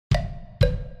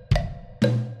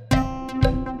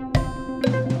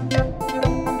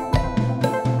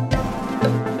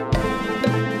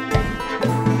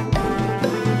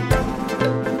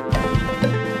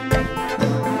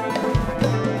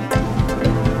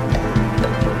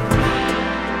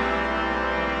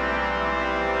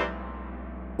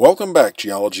Welcome back,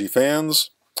 geology fans.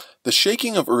 The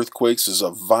shaking of earthquakes is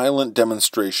a violent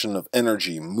demonstration of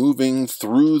energy moving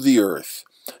through the earth.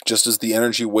 Just as the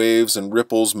energy waves and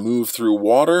ripples move through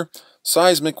water,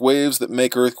 seismic waves that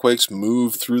make earthquakes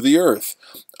move through the earth.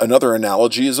 Another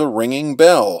analogy is a ringing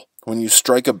bell. When you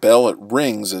strike a bell, it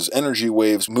rings as energy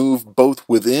waves move both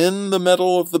within the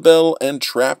metal of the bell and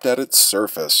trapped at its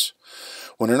surface.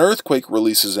 When an earthquake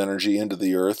releases energy into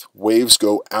the earth, waves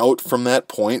go out from that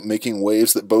point, making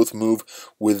waves that both move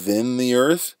within the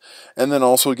earth and then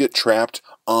also get trapped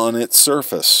on its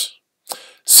surface.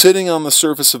 Sitting on the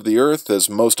surface of the earth, as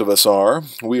most of us are,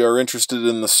 we are interested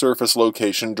in the surface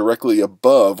location directly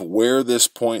above where this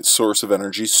point source of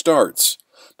energy starts,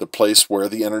 the place where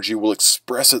the energy will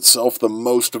express itself the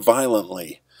most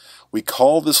violently. We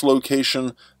call this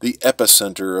location the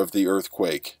epicenter of the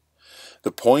earthquake,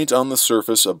 the point on the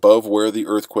surface above where the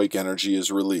earthquake energy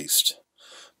is released.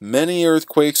 Many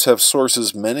earthquakes have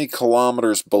sources many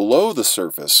kilometers below the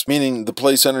surface, meaning the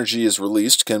place energy is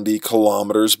released can be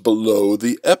kilometers below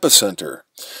the epicenter.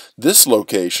 This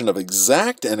location of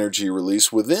exact energy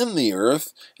release within the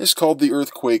earth is called the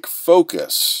earthquake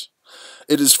focus.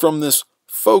 It is from this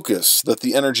focus that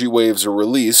the energy waves are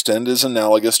released and is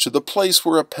analogous to the place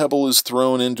where a pebble is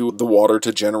thrown into the water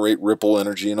to generate ripple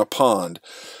energy in a pond.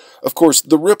 Of course,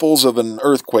 the ripples of an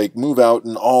earthquake move out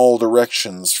in all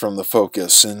directions from the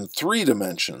focus in 3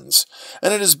 dimensions,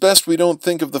 and it is best we don't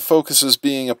think of the focus as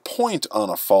being a point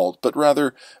on a fault, but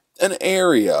rather an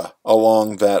area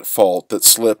along that fault that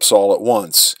slips all at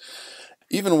once.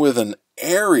 Even with an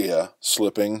area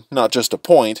slipping, not just a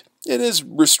point, it is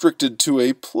restricted to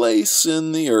a place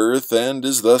in the earth and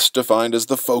is thus defined as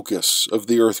the focus of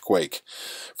the earthquake.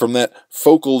 From that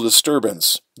focal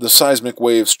disturbance, the seismic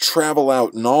waves travel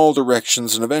out in all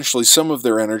directions and eventually some of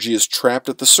their energy is trapped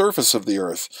at the surface of the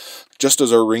earth, just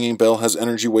as our ringing bell has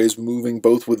energy waves moving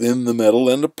both within the metal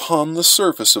and upon the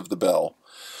surface of the bell.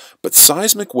 But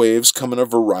seismic waves come in a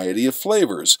variety of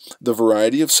flavors. The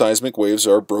variety of seismic waves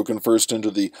are broken first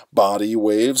into the body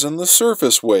waves and the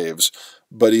surface waves,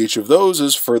 but each of those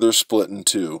is further split in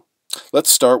 2.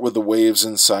 Let's start with the waves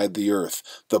inside the earth,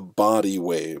 the body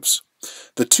waves.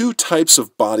 The 2 types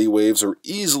of body waves are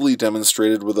easily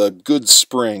demonstrated with a good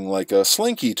spring, like a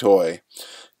slinky toy.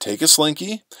 Take a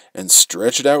slinky and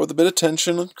stretch it out with a bit of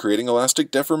tension, creating elastic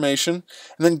deformation,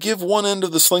 and then give one end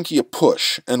of the slinky a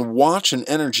push and watch an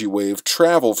energy wave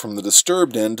travel from the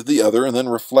disturbed end to the other and then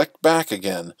reflect back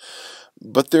again.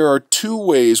 But there are 2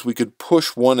 ways we could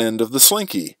push one end of the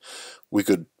slinky. We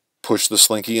could push the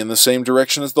slinky in the same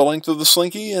direction as the length of the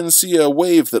slinky and see a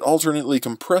wave that alternately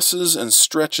compresses and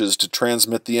stretches to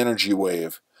transmit the energy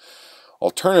wave.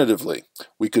 Alternatively,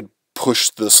 we could push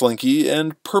the slinky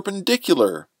and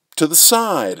perpendicular to the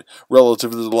side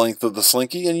relative to the length of the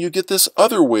slinky, and you get this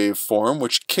other waveform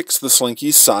which kicks the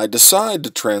slinky side to side to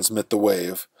transmit the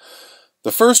wave.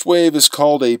 The first wave is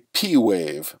called a P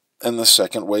wave, and the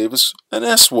second wave is an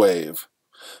S wave.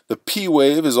 The P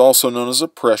wave is also known as a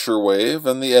pressure wave,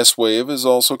 and the S wave is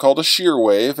also called a shear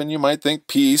wave, and you might think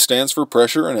P stands for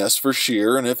pressure and S for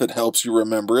shear, and if it helps you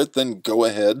remember it, then go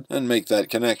ahead and make that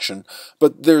connection.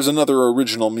 But there's another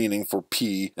original meaning for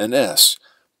P and S,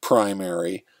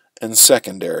 primary and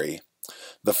secondary.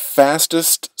 The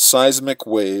fastest seismic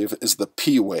wave is the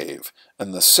P wave,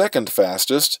 and the second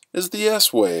fastest is the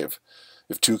S wave.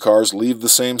 If 2 cars leave the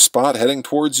same spot heading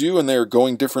towards you and they are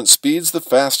going different speeds, the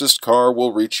fastest car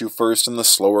will reach you first and the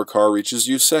slower car reaches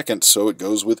you second, so it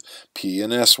goes with P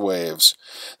and S waves.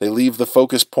 They leave the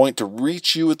focus point to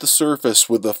reach you at the surface,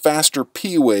 with the faster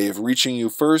P wave reaching you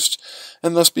first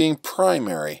and thus being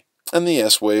primary, and the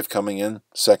S wave coming in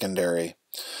secondary.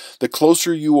 The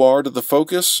closer you are to the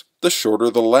focus, the shorter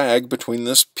the lag between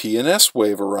this P and S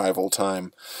wave arrival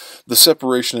time, the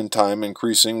separation in time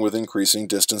increasing with increasing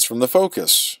distance from the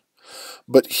focus.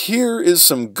 But here is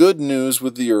some good news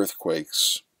with the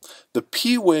earthquakes. The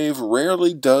P wave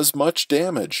rarely does much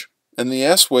damage, and the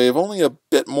S wave only a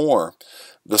bit more.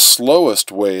 The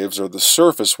slowest waves are the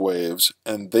surface waves,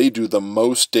 and they do the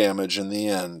most damage in the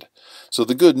end. So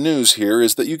the good news here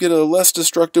is that you get a less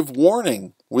destructive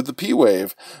warning with the P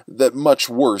wave that much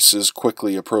worse is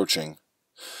quickly approaching.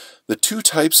 The 2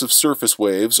 types of surface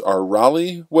waves are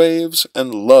Rayleigh waves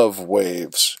and Love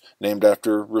waves, named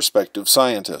after respective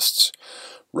scientists.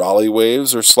 Rayleigh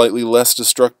waves are slightly less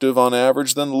destructive on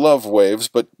average than Love waves,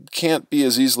 but can't be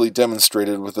as easily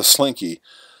demonstrated with a slinky.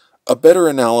 A better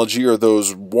analogy are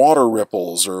those water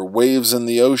ripples or waves in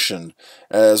the ocean.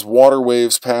 As water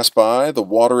waves pass by, the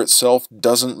water itself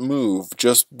doesn't move,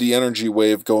 just the energy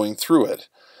wave going through it.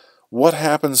 What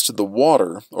happens to the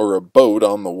water, or a boat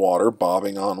on the water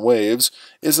bobbing on waves,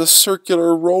 is a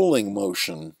circular rolling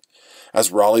motion.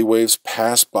 As Raleigh waves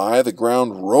pass by, the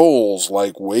ground rolls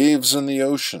like waves in the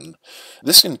ocean.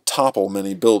 This can topple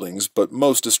many buildings, but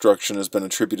most destruction has been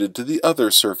attributed to the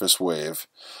other surface wave.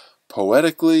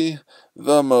 Poetically,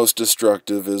 the most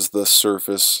destructive is the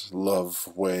surface love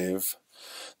wave.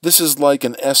 This is like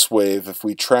an S wave if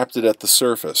we trapped it at the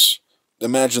surface.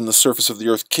 Imagine the surface of the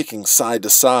Earth kicking side to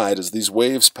side as these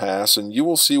waves pass, and you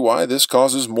will see why this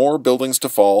causes more buildings to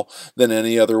fall than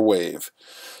any other wave.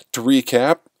 To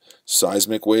recap,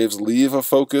 seismic waves leave a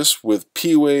focus, with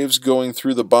P waves going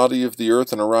through the body of the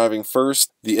Earth and arriving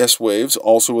first. The S waves,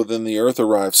 also within the Earth,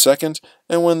 arrive second,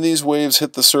 and when these waves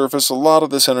hit the surface, a lot of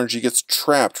this energy gets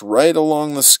trapped right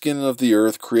along the skin of the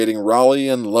Earth, creating Raleigh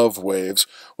and love waves,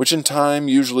 which in time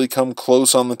usually come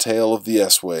close on the tail of the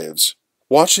S waves.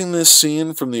 Watching this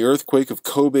scene from the earthquake of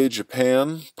Kobe,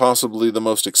 Japan, possibly the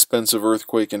most expensive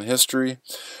earthquake in history,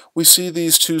 we see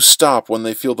these two stop when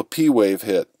they feel the P wave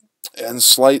hit, and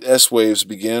slight S waves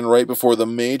begin right before the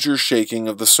major shaking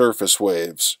of the surface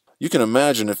waves. You can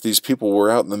imagine if these people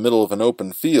were out in the middle of an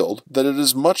open field, that it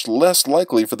is much less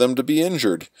likely for them to be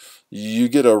injured. You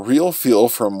get a real feel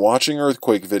from watching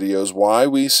earthquake videos why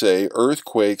we say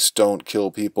earthquakes don't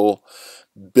kill people,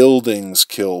 buildings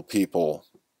kill people.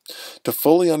 To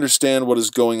fully understand what is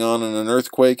going on in an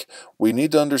earthquake, we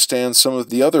need to understand some of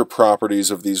the other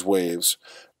properties of these waves.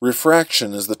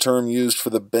 Refraction is the term used for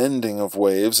the bending of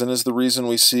waves and is the reason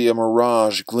we see a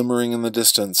mirage glimmering in the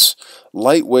distance.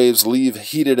 Light waves leave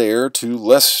heated air to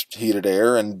less heated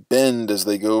air and bend as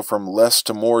they go from less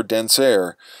to more dense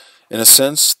air. In a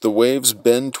sense, the waves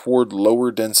bend toward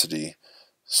lower density.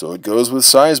 So it goes with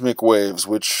seismic waves,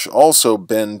 which also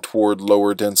bend toward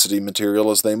lower density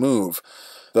material as they move.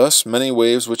 Thus, many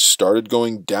waves which started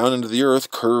going down into the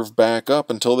earth curve back up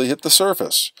until they hit the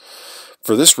surface.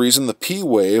 For this reason, the P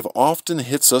wave often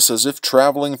hits us as if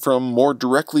traveling from more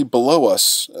directly below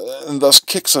us, and thus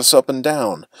kicks us up and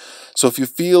down. So if you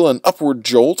feel an upward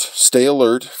jolt, stay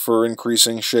alert for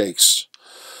increasing shakes.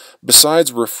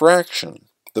 Besides refraction,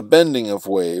 the bending of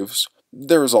waves,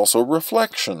 there is also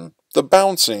reflection, the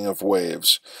bouncing of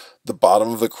waves. The bottom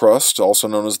of the crust, also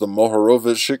known as the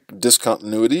Mohorovičić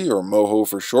discontinuity, or MOHO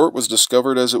for short, was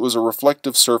discovered as it was a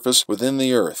reflective surface within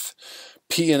the Earth.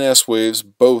 P and S waves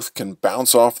both can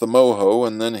bounce off the MOHO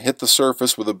and then hit the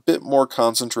surface with a bit more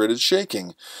concentrated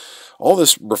shaking. All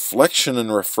this reflection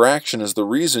and refraction is the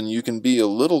reason you can be a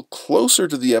little closer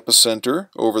to the epicenter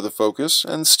over the focus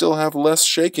and still have less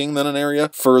shaking than an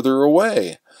area further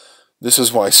away. This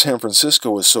is why San Francisco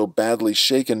was so badly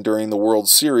shaken during the World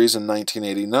Series in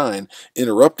 1989,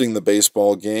 interrupting the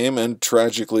baseball game and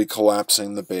tragically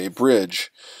collapsing the Bay Bridge.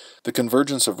 The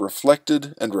convergence of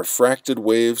reflected and refracted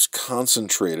waves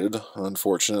concentrated,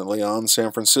 unfortunately, on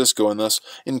San Francisco and thus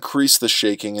increased the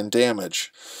shaking and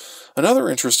damage. Another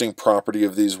interesting property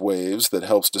of these waves that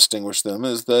helps distinguish them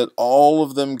is that all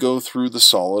of them go through the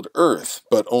solid earth,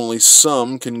 but only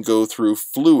some can go through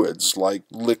fluids like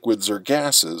liquids or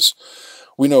gases.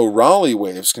 We know Raleigh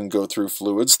waves can go through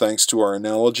fluids thanks to our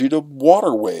analogy to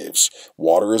water waves.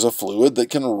 Water is a fluid that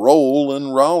can roll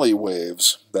in Raleigh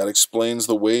waves. That explains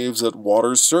the waves at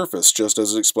water's surface, just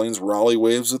as it explains Raleigh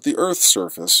waves at the Earth's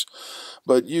surface.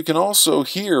 But you can also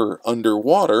hear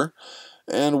underwater,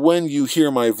 and when you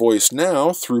hear my voice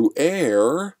now through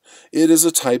air, it is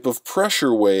a type of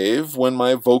pressure wave when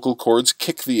my vocal cords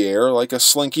kick the air like a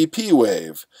slinky P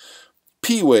wave.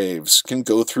 P waves can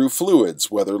go through fluids,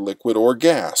 whether liquid or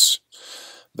gas.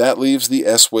 That leaves the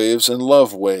S waves and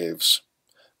love waves.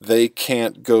 They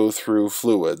can't go through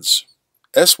fluids.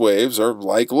 S waves are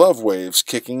like love waves,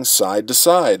 kicking side to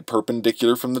side,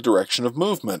 perpendicular from the direction of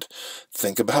movement.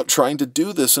 Think about trying to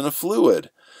do this in a fluid.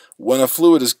 When a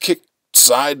fluid is kicked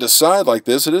side to side like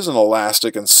this, it isn't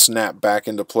elastic and snap back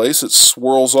into place. It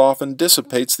swirls off and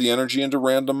dissipates the energy into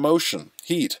random motion,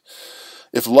 heat.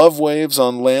 If love waves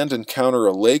on land encounter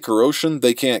a lake or ocean,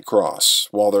 they can't cross,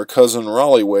 while their cousin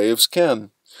Raleigh waves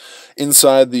can.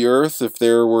 Inside the Earth, if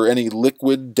there were any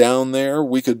liquid down there,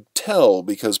 we could tell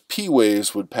because P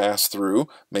waves would pass through,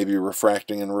 maybe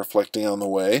refracting and reflecting on the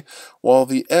way, while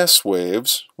the S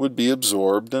waves would be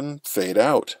absorbed and fade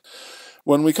out.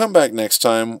 When we come back next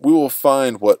time, we will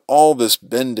find what all this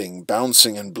bending,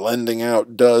 bouncing, and blending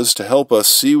out does to help us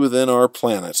see within our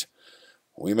planet.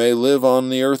 We may live on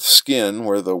the Earth's skin,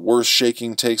 where the worst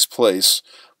shaking takes place,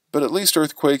 but at least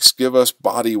earthquakes give us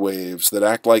body waves that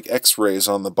act like X-rays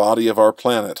on the body of our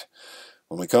planet.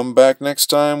 When we come back next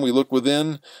time, we look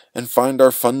within and find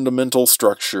our fundamental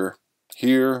structure,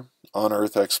 here on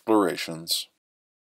Earth Explorations.